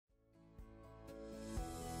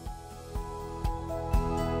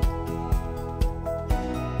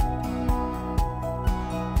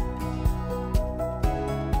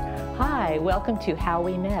welcome to How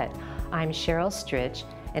We Met. I'm Sheryl Strich,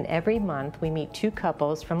 and every month we meet two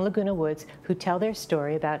couples from Laguna Woods who tell their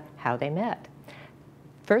story about how they met.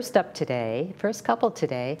 First couple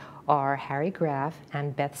today are Harry Graf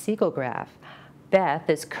and Beth Siegel-Graf. Beth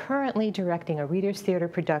is currently directing a Reader's Theater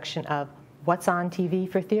production of What's on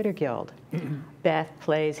TV for Theater Guild. Beth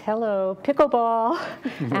plays pickleball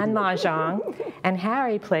and mahjong, and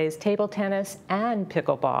Harry plays table tennis and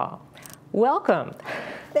pickleball. Welcome.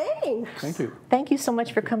 Thanks. Thank you. Thank you so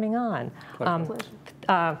much for coming on.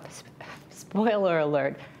 Spoiler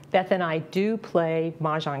alert, Beth and I do play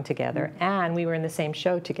mahjong together, and we were in the same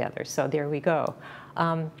show together, so there we go.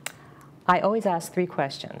 I always ask 3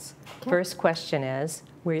 questions. Okay. First question is,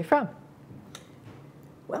 where are you from?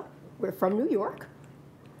 Well, we're from New York,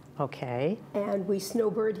 Okay, and we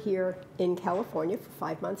snowbird here in California for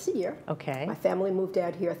 5 months a year. okay, My family moved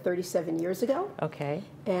out here 37 years ago, okay.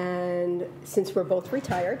 and since we're both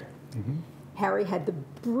retired, Harry had the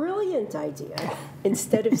brilliant idea,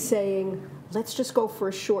 instead of saying, let's just go for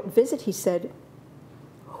a short visit, he said,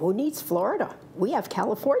 who needs Florida? We have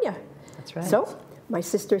California. That's right. So my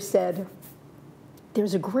sister said,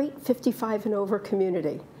 there's a great 55 and over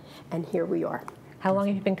community, and here we are. How long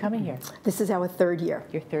have you been coming here? This is our 3rd year.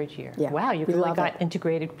 Your 3rd year. Yeah, Wow, you we really love got it.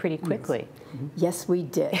 integrated pretty quickly. Yes, we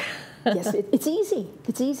did. Yes, it's easy.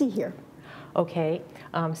 It's easy here. Okay,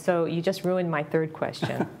 so you just ruined my 3rd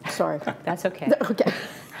question. Sorry. That's okay. Okay.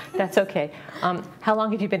 That's okay. How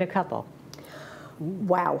long have you been a couple?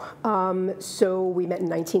 Wow. So we met in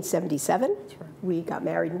 1977. Sure. We got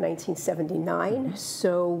married in 1979.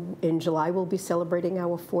 So in July, we'll be celebrating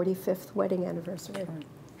our 45th wedding anniversary.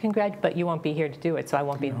 But you won't be here to do it, so I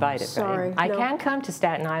won't be invited, Sorry, right? I no. can come to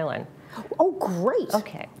Staten Island. Oh, great.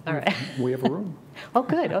 Okay, all right. We have a room. Oh,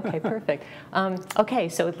 good. Okay, perfect. Okay,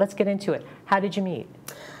 so let's get into it. How did you meet?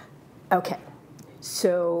 Okay.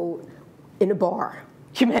 So in a bar.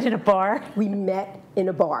 You met in a bar? We met in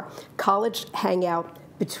a bar. College hangout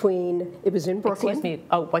between, it was in Brooklyn. Excuse me.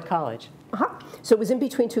 Oh, what college? So it was in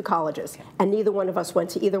between 2 colleges, and neither one of us went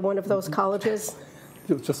to either one of those colleges.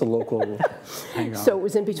 It was just a local hangout. So it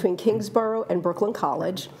was in between Kingsborough and Brooklyn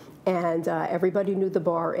College, and everybody knew the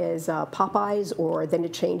bar as Popeyes, or then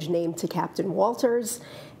it changed name to Captain Walter's,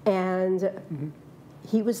 and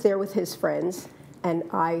he was there with his friends, and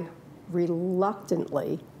I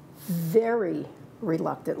reluctantly, very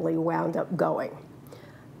reluctantly, wound up going.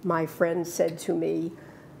 My friend said to me,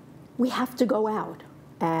 we have to go out.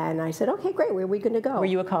 And I said, okay, great, where are we going to go? Were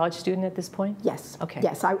you a college student at this point? Yes. Okay.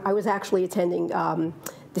 Yes, I was actually attending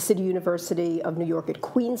the City University of New York at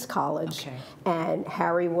Queens College. Okay. And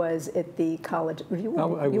Harry was at the college.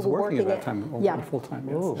 I was working at that time, yeah. full time.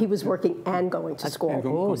 Yes. Ooh. He was working and going to school. And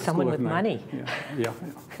Oh, going to someone school with at night. money. Yeah.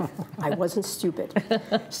 I wasn't stupid.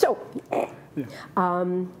 So,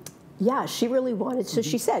 yeah, she really wanted, so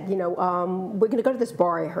she said, you know, we're going to go to this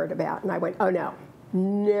bar I heard about. And I went, oh, no.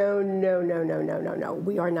 No, no, no, no, no, no, no.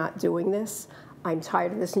 We are not doing this. I'm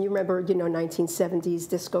tired of this. And you remember, you know, 1970s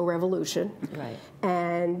disco revolution. Right.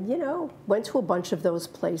 And, you know, went to a bunch of those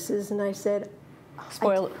places. And I said,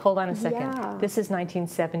 Hold on a second. Yeah. This is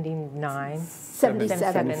 1979.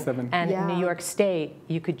 77. And Yeah. in New York State,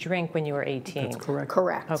 you could drink when you were 18. That's correct.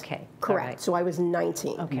 Correct. Okay. Correct. All right. So I was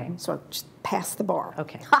 19. Okay. So I just passed the bar.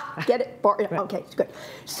 Okay. Ha! Get it? Bar. Okay, good.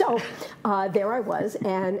 So there I was,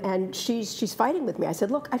 and she's fighting with me. I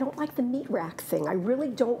said, look, I don't like the meat rack thing. I really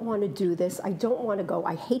don't want to do this. I don't want to go.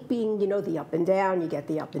 I hate being, you know, the up and down. You get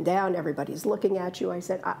the up and down. Everybody's looking at you. I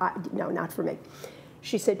said, no, not for me.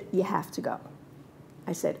 She said, you have to go.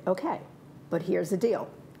 I said, okay, but here's the deal.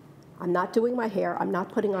 I'm not doing my hair. I'm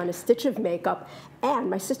not putting on a stitch of makeup. And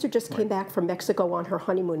my sister just came back from Mexico on her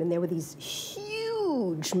honeymoon, and there were these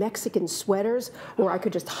huge Mexican sweaters where I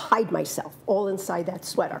could just hide myself all inside that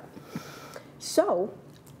sweater. So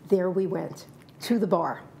there we went to the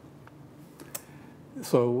bar.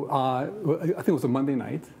 So I think it was a Monday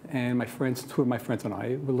night, and my friends, 2 of my friends and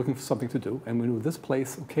I were looking for something to do. And we knew this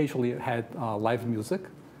place occasionally had live music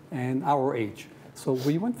and our age. So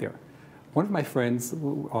we went there. One of my friends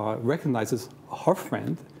recognizes her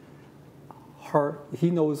friend.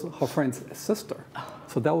 He knows her friend's sister.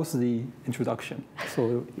 So that was the introduction.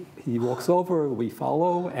 So he walks over, we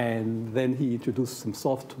follow, and then he introduces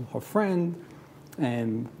himself to her friend.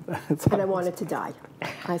 And I wanted to die.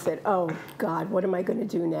 I said, oh, God, what am I going to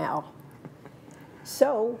do now?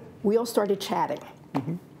 So we all started chatting.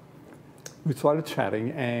 We started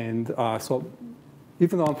chatting, and so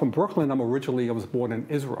even though I'm from Brooklyn, I was born in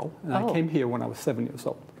Israel, and I came here when I was 7 years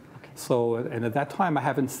old. Okay. So, and at that time, I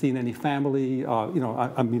haven't seen any family, you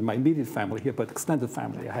know, I mean, my immediate family here, but extended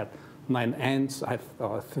family. I had 9 aunts, I had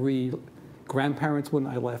 3 grandparents when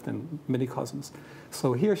I left, and many cousins. So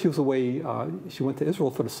here she was away. She went to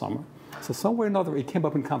Israel for the summer. So somewhere or another, it came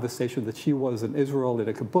up in conversation that she was in Israel in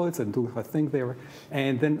a kibbutz and doing her thing there.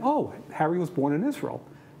 And then, oh, Harry was born in Israel.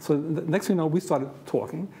 So the next thing you know, we started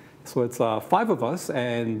talking. So it's 5 of us,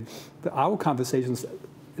 and our conversations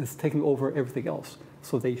is taking over everything else.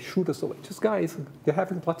 So they shoot us away. Just, guys, you're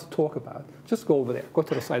having lots to talk about. Just go over there. Go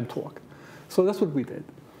to the side and talk. So that's what we did.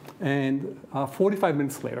 And 45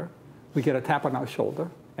 minutes later, we get a tap on our shoulder.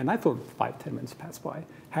 And I thought 5, 10 minutes passed by.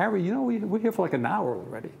 Harry, you know, we're here for like an hour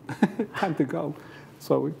already. Time to go.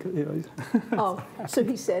 So, we, you know. Oh, so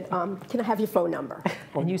he said, can I have your phone number?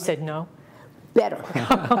 And you said no? Better,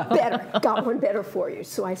 better, got one better for you.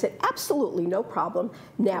 So I said, absolutely, no problem.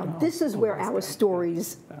 Now, this is where our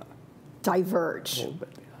stories diverge. A little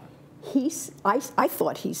bit, yeah. I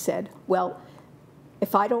thought he said, well,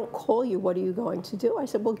 if I don't call you, what are you going to do? I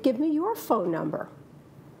said, well, give me your phone number.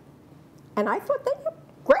 And I thought,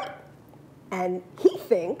 great. And he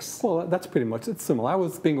thinks... Well, that's pretty much, it's similar. I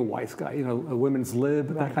was being a wise guy, you know, a women's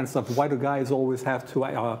lib, that kind of stuff. Why do guys always have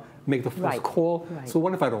to make the first call? Right. So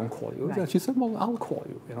what if I don't call you? Right. She said, well, I'll call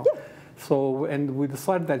you, you know. Yeah. So, and we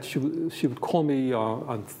decided that she would call me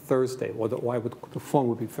on Thursday, or the phone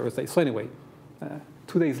would be Thursday. So anyway,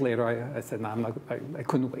 2 days later, I said, no, I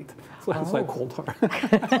couldn't wait. So I called her.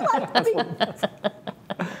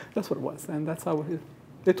 That's what it was. And that's how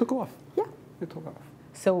it took off. Yeah. It took off.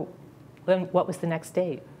 So then what was the next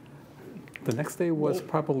date? The next day was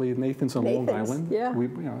probably Nathan's on Long Island. Yeah. We,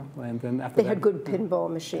 you know, and then after They that, had good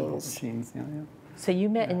pinball machines. Machines, yeah, yeah. So you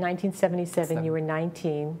met in 1977, you were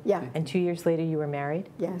 19. Yeah. And 2 years later you were married?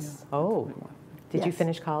 Yes. Oh. Did you Yes.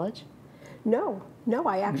 finish college? No,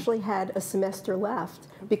 I actually had a semester left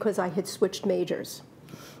because I had switched majors.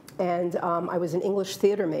 And I was an English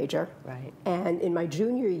theater major. Right. And in my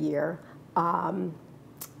junior year,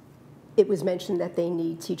 it was mentioned that they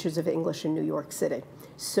need teachers of English in New York City.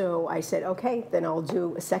 So I said, okay, then I'll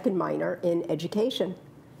do a second minor in education.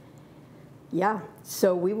 Yeah,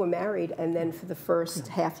 so we were married, and then for the first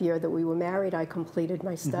half year that we were married, I completed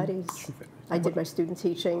my studies. I did my student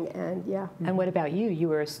teaching, and yeah. And what about you? You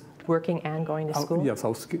were working and going to school? Yes, I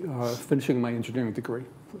was finishing my engineering degree.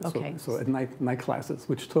 Okay. So at night classes,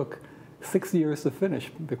 which took 6 years to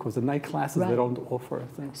finish because the night classes, they don't offer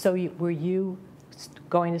things. So were you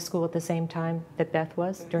going to school at the same time that Beth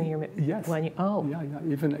was during your... Yes. When you, oh. Yeah,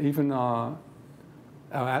 even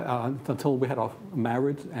until we had our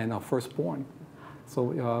marriage and our firstborn.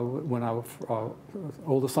 So when our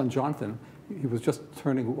oldest son, Jonathan, he was just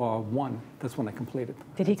turning 1, that's when I completed.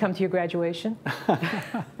 Did he come to your graduation?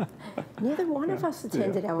 Neither one of us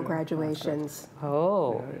attended our graduations.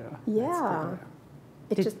 Oh. Yeah.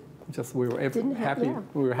 It just we were happy. yeah.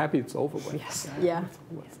 We were happy it's over with. Yes. Yeah.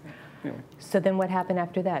 Anyway. So then what happened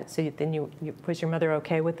after that? So then was your mother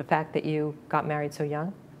okay with the fact that you got married so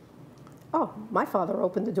young? Oh, my father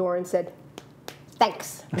opened the door and said,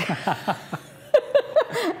 thanks.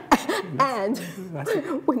 And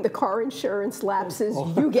when the car insurance lapses,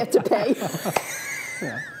 you get to pay.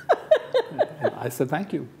 Yeah. And I said,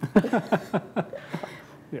 thank you.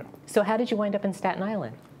 Yeah. So how did you wind up in Staten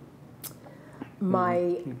Island?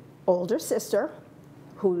 My older sister,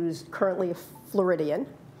 who's currently a Floridian,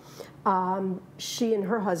 she and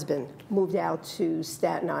her husband moved out to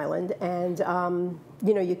Staten Island, and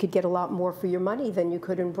you know, you could get a lot more for your money than you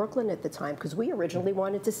could in Brooklyn at the time, because we originally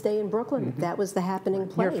wanted to stay in Brooklyn. That was the happening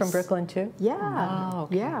place. You're from Brooklyn too? Yeah. Oh,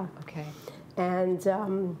 okay. Yeah. Okay. And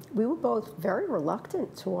we were both very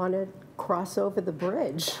reluctant to want to cross over the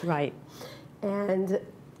bridge. Right. And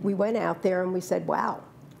we went out there and we said, wow,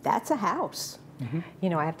 that's a house. You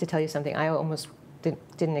know, I have to tell you something. I almost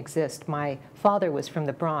didn't exist. My father was from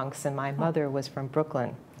the Bronx, and my mother was from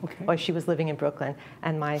Brooklyn. Okay. Or she was living in Brooklyn.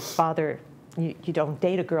 And my father, you don't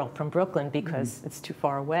date a girl from Brooklyn because it's too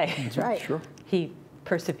far away. That's right. Sure. He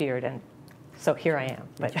persevered, and so here I am.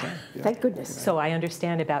 But Thank goodness. so I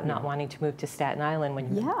understand about not wanting to move to Staten Island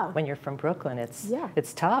when you're from Brooklyn. It's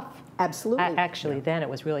tough. Absolutely. Actually, then it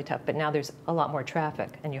was really tough. But now there's a lot more traffic,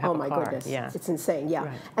 and you have Oh a my car. goodness, Yeah. it's insane. Yeah,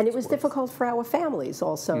 Right. and it was difficult for our families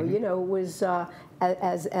also. You know, it was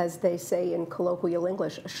as they say in colloquial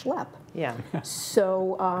English, a schlep. Yeah.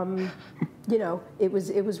 So you know, it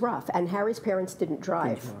was rough. And Harry's parents didn't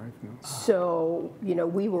drive, so you know,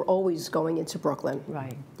 we were always going into Brooklyn.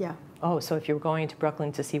 Right. Yeah. Oh, so if you were going to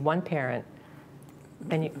Brooklyn to see one parent,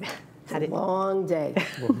 then you It's a long day.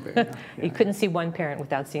 you couldn't see one parent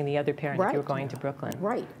without seeing the other parent if you were going to Brooklyn.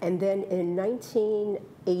 Right. And then in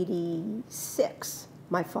 1986,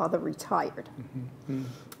 my father retired.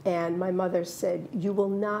 And my mother said, you will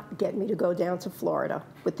not get me to go down to Florida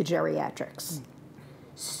with the geriatrics.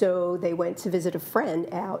 So they went to visit a friend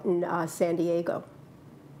out in San Diego,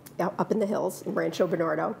 up in the hills in Rancho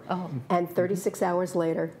Bernardo. Oh. And 36 hours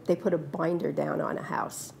later, they put a binder down on a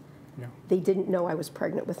house. Yeah. They didn't know I was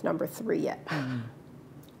pregnant with number 3 yet.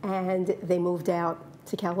 And they moved out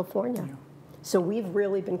to California. Yeah. So we've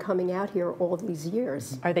really been coming out here all these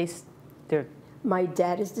years. Are they? They're My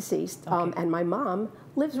dad is deceased, Okay. and my mom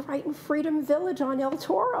lives right in Freedom Village on El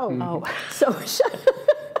Toro. Oh.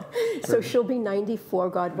 So she'll be 94,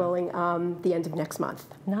 God willing, the end of next month.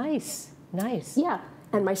 nice, nice. Yeah.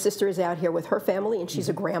 And my sister is out here with her family, and she's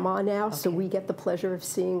a grandma now, so we get the pleasure of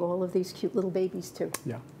seeing all of these cute little babies too.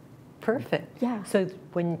 Yeah. Perfect. Yeah. So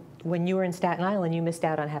when you were in Staten Island, you missed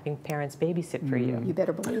out on having parents babysit for you. You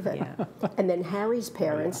better believe it. Yeah. And then Harry's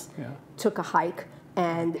parents Yeah. took a hike,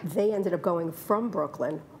 and they ended up going from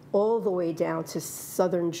Brooklyn all the way down to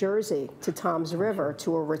southern Jersey, to Tom's River,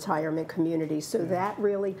 to a retirement community. So that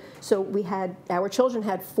really, so our children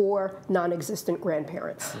had 4 non-existent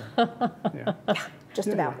grandparents. Yeah. Just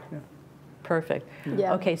Yeah, about. yeah. Perfect.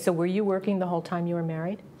 Yeah. Okay, so were you working the whole time you were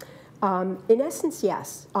married? In essence,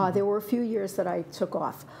 yes. There were a few years that I took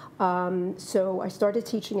off. So I started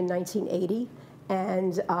teaching in 1980,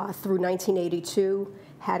 and through 1982,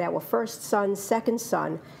 had our first son, second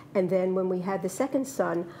son, and then when we had the second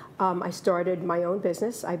son, I started my own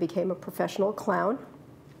business. I became a professional clown.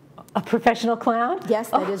 A professional clown? Yes,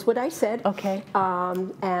 that is what I said. Okay.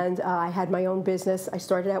 And I had my own business. I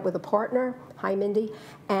started out with a partner, hi Mindy,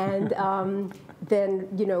 and then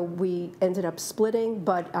we ended up splitting.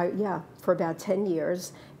 But for about 10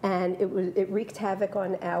 years, and it wreaked havoc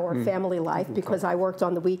on our family life because I worked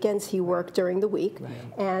on the weekends, he worked during the week,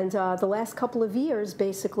 and the last couple of years,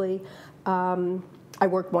 basically, I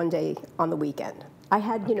worked one day on the weekend. I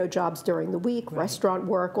had jobs during the week, restaurant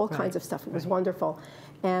work, all kinds of stuff. It was wonderful.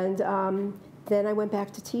 And then I went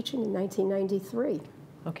back to teaching in 1993.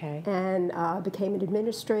 Okay. And became an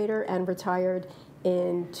administrator and retired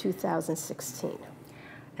in 2016.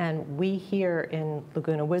 And we here in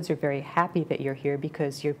Laguna Woods are very happy that you're here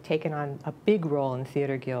because you've taken on a big role in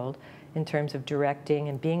Theater Guild in terms of directing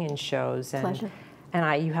and being in shows. And, Pleasure.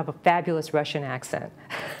 And you have a fabulous Russian accent.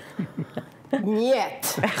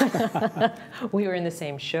 Yet. We were in the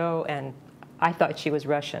same show, and I thought she was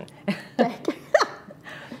Russian.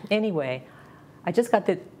 Anyway, I just got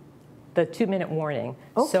the 2-minute warning.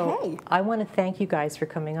 Okay. So I want to thank you guys for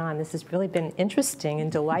coming on. This has really been interesting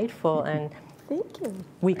and delightful, and Thank you.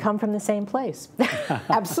 we come from the same place.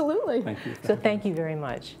 Absolutely. Thank you. So thank you very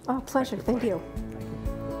much. Oh, pleasure. Thank you.